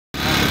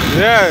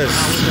Yes,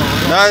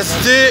 that's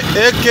the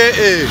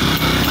A.K.A.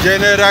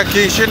 General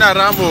Shinna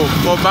Rambo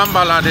for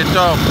Bambala the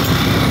top.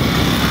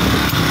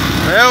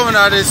 Here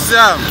na the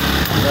Sam.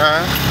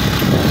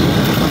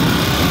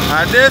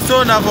 And this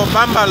one for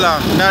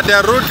Bambala. Now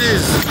the route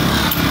is.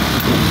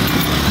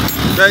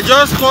 They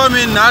just come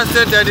in and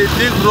say that the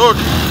big road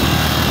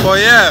for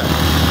here.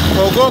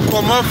 For go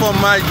come up from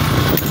my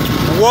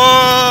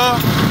war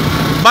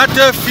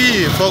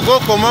battlefield. For go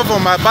come up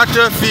from my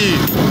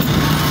battlefield.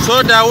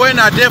 So that when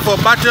I there for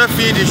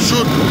battlefield, the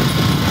shoot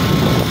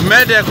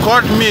made they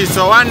cut me.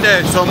 So one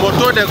day, some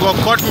motor they go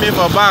cut me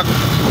for back.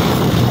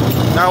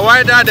 Now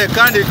why that they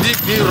can't dig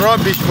the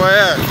rubbish for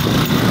here?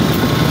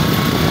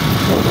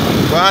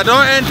 But I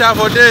don't enter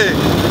for there.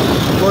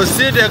 Go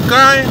see the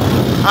kind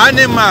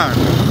animal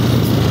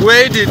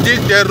where they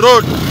dig the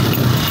road.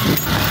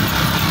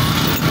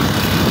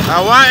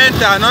 I want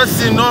enter, I not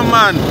see no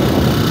man.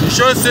 You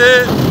should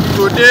say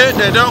today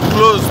they don't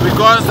close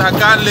because I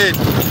can't late.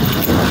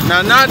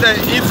 Now the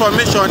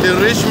information they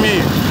reach me.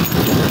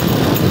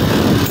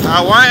 I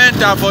want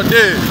enter for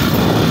day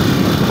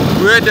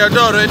where they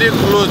don't already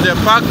close. They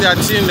park their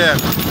thing there.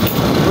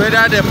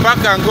 Whether they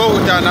park and go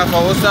with an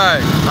outside,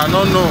 I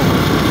don't know.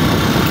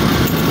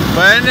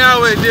 But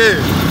anyway,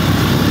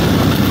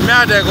 me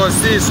and they go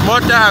see small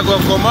time I go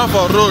come up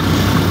for road.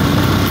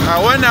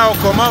 And when I will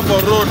come up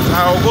for road,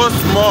 I will go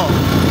small.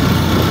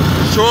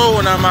 Show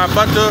on my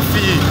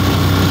battlefield.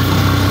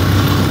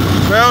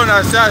 Well,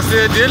 I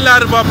say the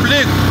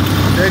Republic,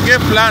 they get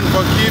plan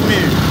for kill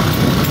me.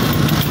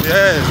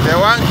 Yes, they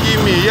want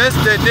kill me.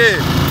 Yesterday,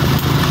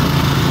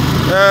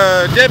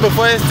 day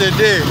before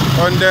yesterday,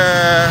 on the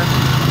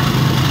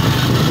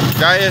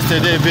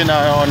yesterday been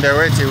on the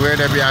way to where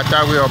they be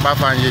attacked with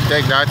Obama and you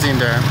take that in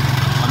there.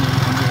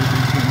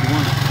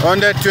 On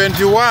the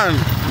 21,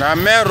 now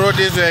main road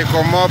is where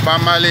come up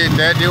Bamali,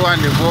 there they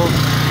want to go.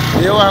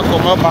 They want to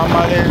come up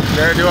Bamali,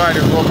 there they want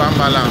to go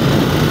Bambala.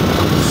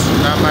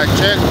 Now my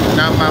check,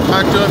 now my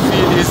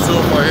battlefield is so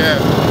for here.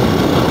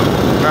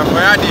 Now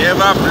where they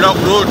ever block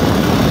road,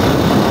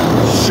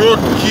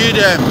 should kill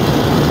them.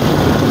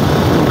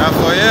 Now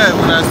for here,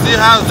 when I see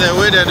house the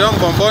way they don't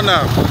compound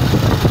now.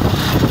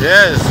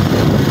 Yes.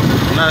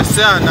 When I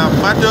say now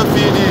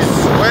battlefield is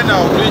when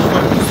I reach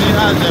for see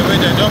house the way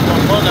they don't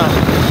compound now.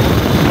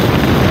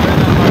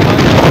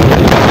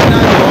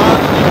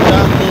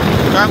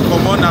 Can't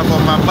come on for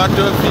my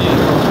battlefield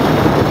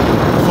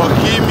for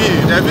kill me.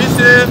 They be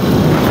say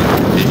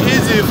it's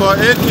easy for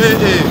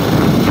A.K.A.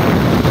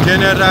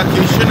 General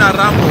Shinna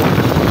Rambo.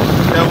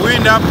 The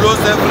wind that blows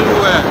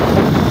everywhere.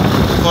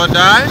 For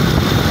die.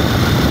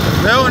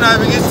 When I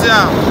begin to say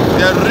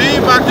the real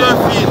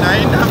battlefield na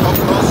in that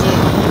of also.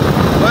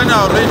 When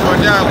I reach for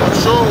there, I will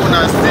show when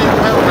I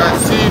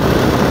see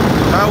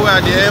how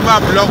where they ever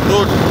block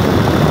road.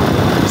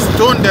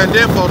 Stone the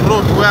day for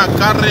road where I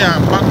carry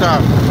and back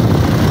up.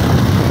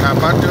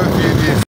 Battlefield is